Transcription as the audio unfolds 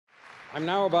I'm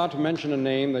now about to mention a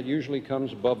name that usually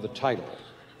comes above the title,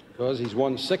 because he's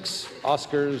won 6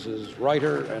 Oscars as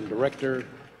writer and director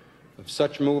of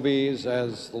such movies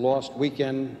as The Lost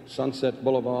Weekend, Sunset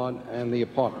Boulevard, and The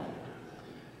Apartment.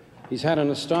 He's had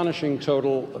an astonishing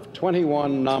total of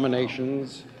 21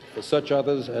 nominations for such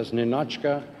others as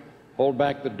Ninotchka, Hold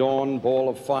Back the Dawn, Ball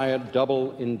of Fire,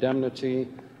 Double Indemnity,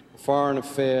 Foreign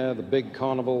Affair, The Big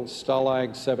Carnival,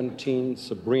 Stalag 17,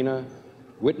 Sabrina,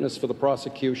 Witness for the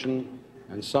Prosecution,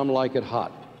 and Some Like It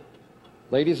Hot.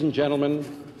 Ladies and gentlemen,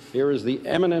 here is the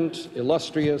eminent,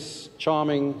 illustrious,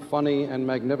 charming, funny, and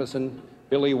magnificent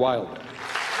Billy Wilder.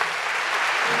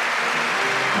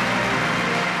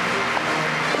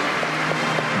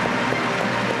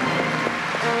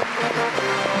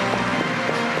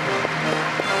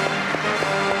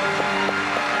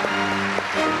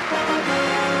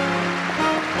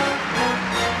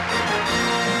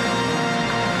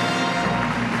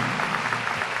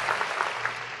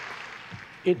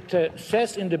 It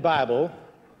says in the Bible,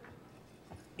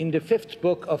 in the 5th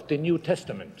book of the New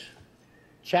Testament,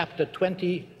 chapter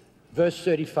 20, verse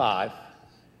 35,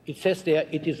 it says there,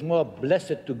 it is more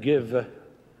blessed to give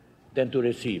than to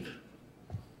receive.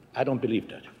 I don't believe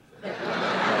that.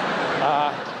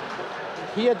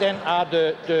 Here then are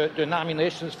the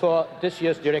nominations for this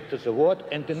year's Director's Award,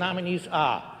 and the nominees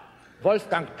are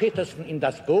Wolfgang Petersen in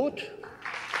Das Boot,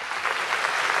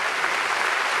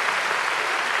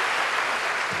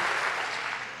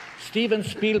 Steven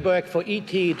Spielberg for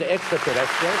E.T. the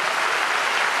Extraterrestrial,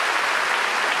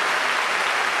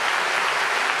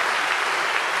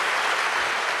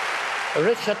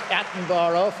 Richard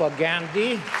Attenborough for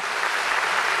Gandhi,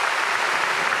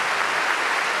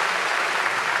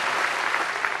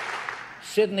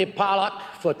 Sidney Pollack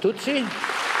for Tootsie,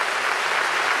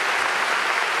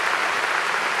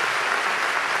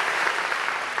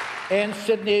 and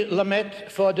Sidney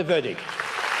Lumet for The Verdict.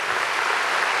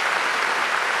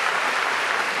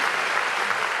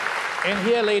 And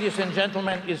here, ladies and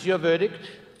gentlemen, is your verdict.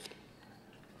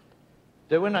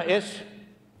 The winner is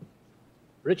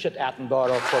Richard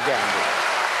Attenborough for Gandhi.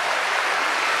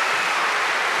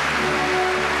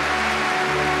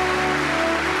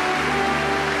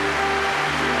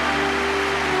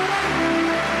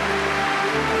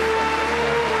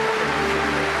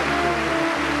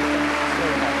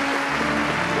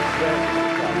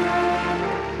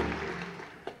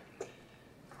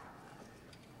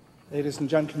 Ladies and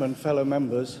gentlemen, fellow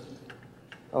members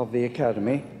of the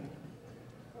Academy,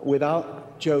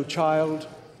 without Joe Child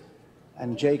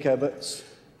and Jake Eberts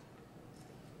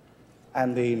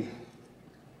and the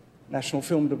National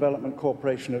Film Development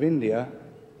Corporation of India,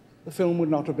 the film would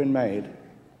not have been made.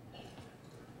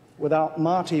 Without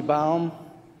Marty Baum,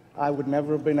 I would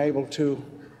never have been able to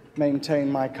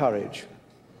maintain my courage.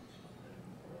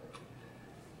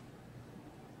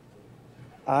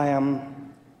 I am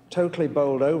totally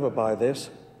bowled over by this,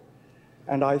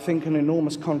 and I think an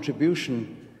enormous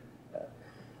contribution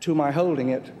to my holding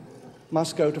it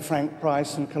must go to Frank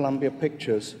Price and Columbia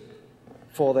Pictures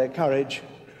for their courage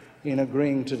in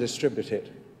agreeing to distribute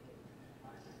it.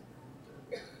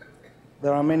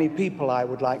 There are many people I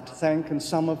would like to thank, and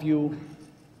some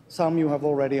you have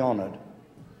already honored.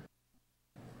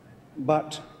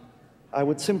 But I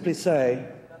would simply say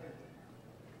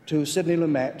to Sidney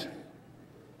Lumet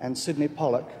and Sidney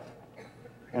Pollack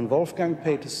and Wolfgang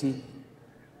Petersen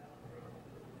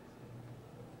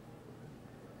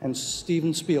and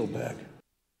Steven Spielberg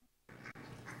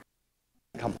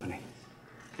company.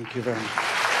 Thank you very much.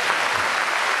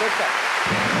 Good job.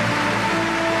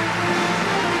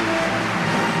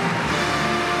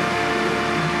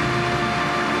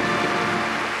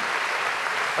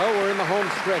 Oh, we're in the home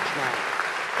stretch now.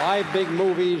 5 big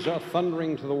movies are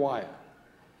thundering to the wire.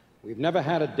 We've never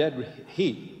had a dead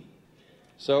heat.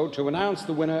 So, to announce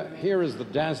the winner, here is the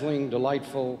dazzling,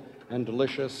 delightful, and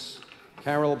delicious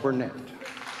Carol Burnett.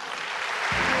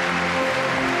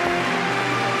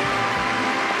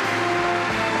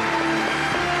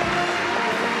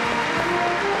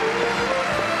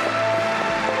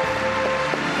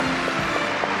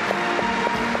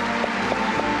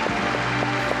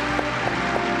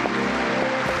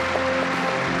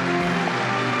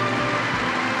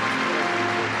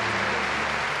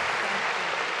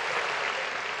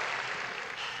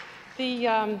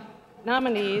 The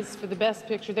nominees for the Best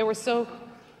Picture, there were so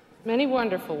many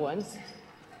wonderful ones.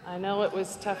 I know it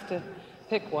was tough to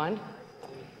pick one.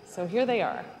 So here they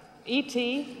are.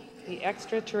 E.T., the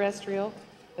Extraterrestrial,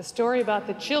 a story about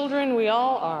the children we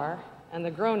all are and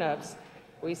the grown-ups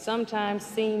we sometimes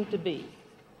seem to be.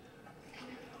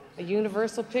 A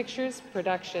Universal Pictures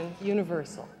production,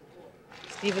 Universal.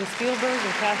 Steven Spielberg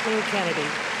and Kathleen Kennedy.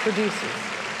 producers.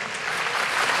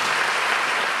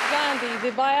 Gandhi,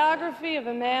 the biography of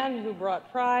a man who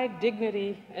brought pride,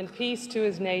 dignity, and peace to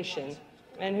his nation,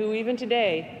 and who even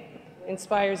today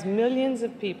inspires millions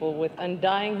of people with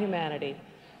undying humanity.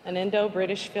 An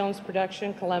Indo-British Films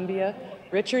production, Columbia,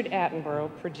 Richard Attenborough,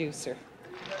 producer.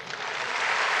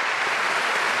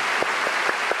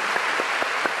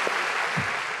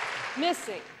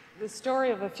 Missing, the story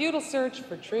of a futile search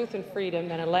for truth and freedom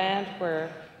in a land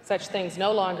where such things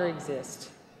no longer exist.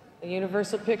 The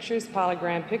Universal Pictures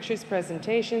Polygram Pictures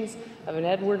presentations of an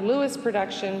Edward Lewis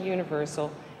production,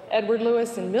 Universal, Edward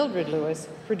Lewis and Mildred Lewis,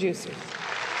 producers.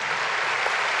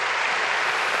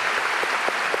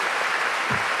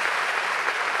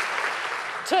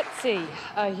 Tootsie,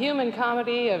 a human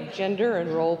comedy of gender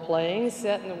and role-playing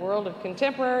set in the world of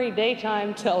contemporary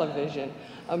daytime television.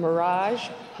 A Mirage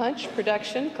Punch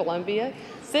production, Columbia,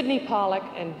 Sidney Pollack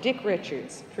and Dick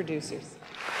Richards, producers.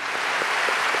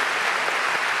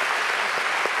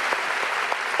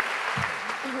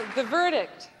 The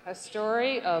Verdict, a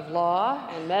story of law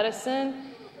and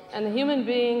medicine and the human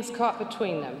beings caught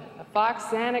between them. A Fox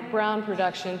Zanuck Brown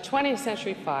production, 20th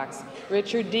Century Fox,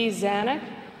 Richard D. Zanuck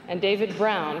and David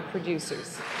Brown,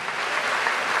 producers.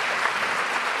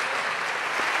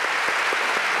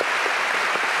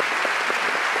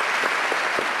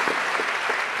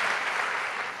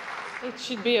 It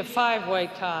should be a five-way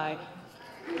tie.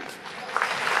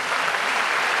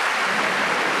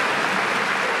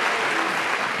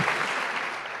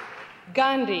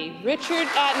 Gandhi, Richard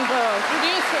Attenborough,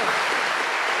 producer.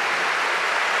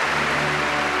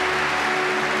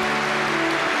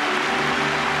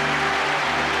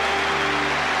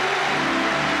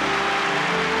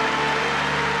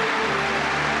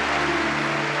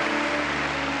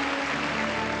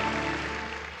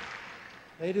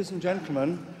 Ladies and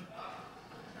gentlemen,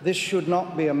 this should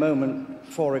not be a moment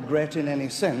for regret in any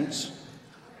sense,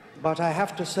 but I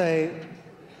have to say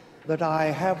that I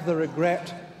have the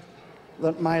regret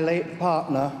that my late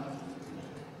partner,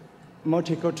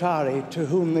 Moti Kothari, to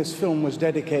whom this film was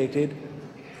dedicated,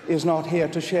 is not here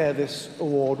to share this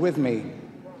award with me.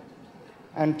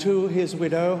 And to his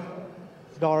widow,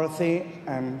 Dorothy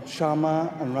and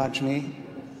Sharma and Rajni,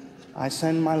 I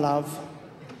send my love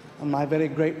and my very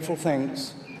grateful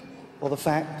thanks for the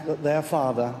fact that their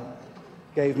father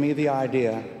gave me the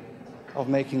idea of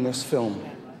making this film.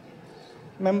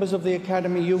 Members of the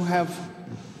Academy, you have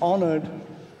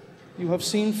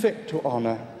seen fit to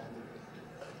honor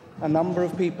a number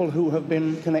of people who have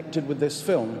been connected with this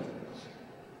film.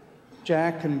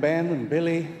 Jack and Ben and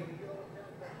Billy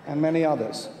and many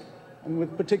others.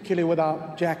 And particularly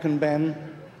without Jack and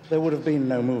Ben, there would have been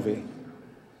no movie.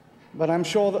 But I'm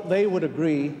sure that they would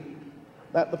agree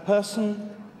that the person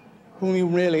whom you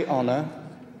really honor,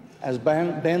 as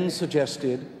Ben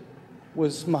suggested,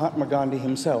 was Mahatma Gandhi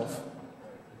himself.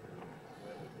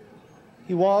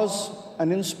 He was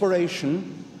an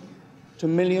inspiration to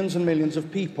millions and millions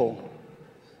of people.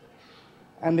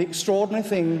 And the extraordinary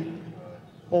thing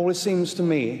always seems to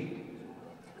me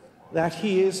that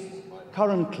he is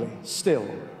currently still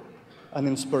an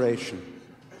inspiration.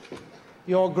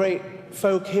 Your great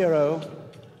folk hero,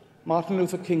 Martin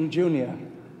Luther King Jr.,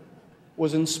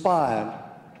 was inspired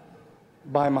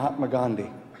by Mahatma Gandhi.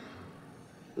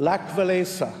 Lech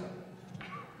Walesa,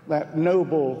 that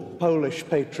noble Polish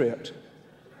patriot,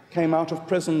 came out of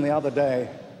prison the other day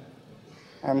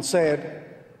and said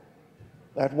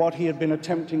that what he had been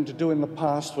attempting to do in the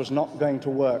past was not going to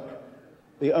work.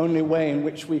 The only way in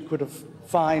which we could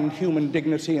find human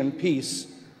dignity and peace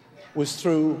was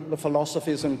through the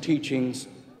philosophies and teachings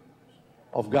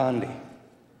of Gandhi.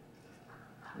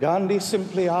 Gandhi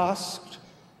simply asked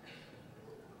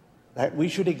that we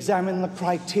should examine the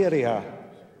criteria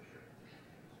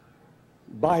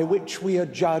by which we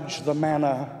adjudge the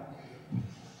manner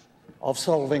of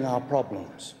solving our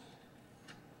problems.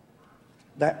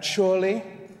 That surely,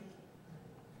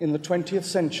 in the 20th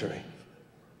century,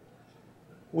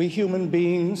 we human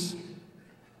beings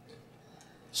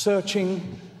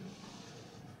searching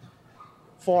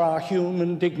for our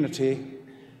human dignity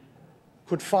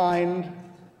could find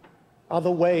other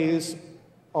ways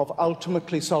of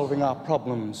ultimately solving our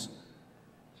problems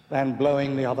than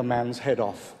blowing the other man's head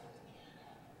off.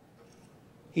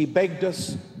 He begged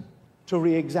us to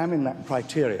re-examine that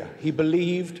criteria. He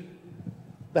believed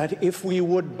that if we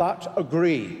would but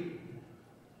agree,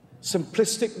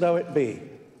 simplistic though it be,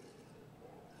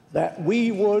 that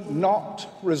we would not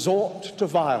resort to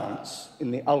violence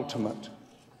in the ultimate,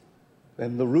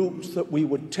 then the route that we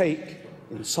would take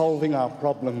in solving our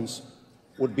problems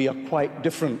would be a quite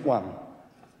different one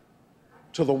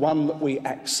to the one that we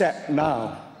accept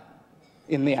now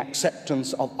in the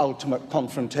acceptance of ultimate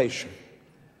confrontation.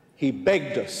 He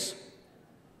begged us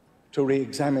to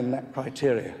re-examine that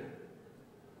criteria.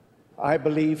 I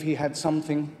believe he had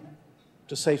something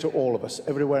to say to all of us,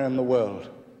 everywhere in the world.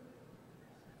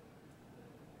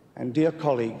 And dear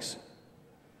colleagues,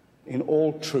 in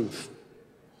all truth,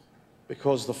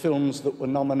 because the films that were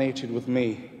nominated with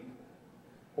me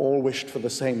all wished for the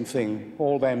same thing,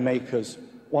 all their makers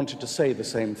wanted to say the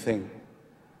same thing,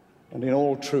 and in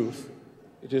all truth,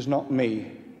 it is not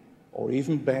me, or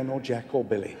even Ben or Jack or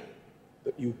Billy,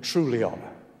 that you truly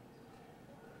honor.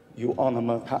 You honor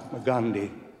Mahatma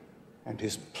Gandhi and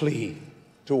his plea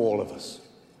to all of us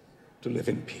to live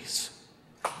in peace.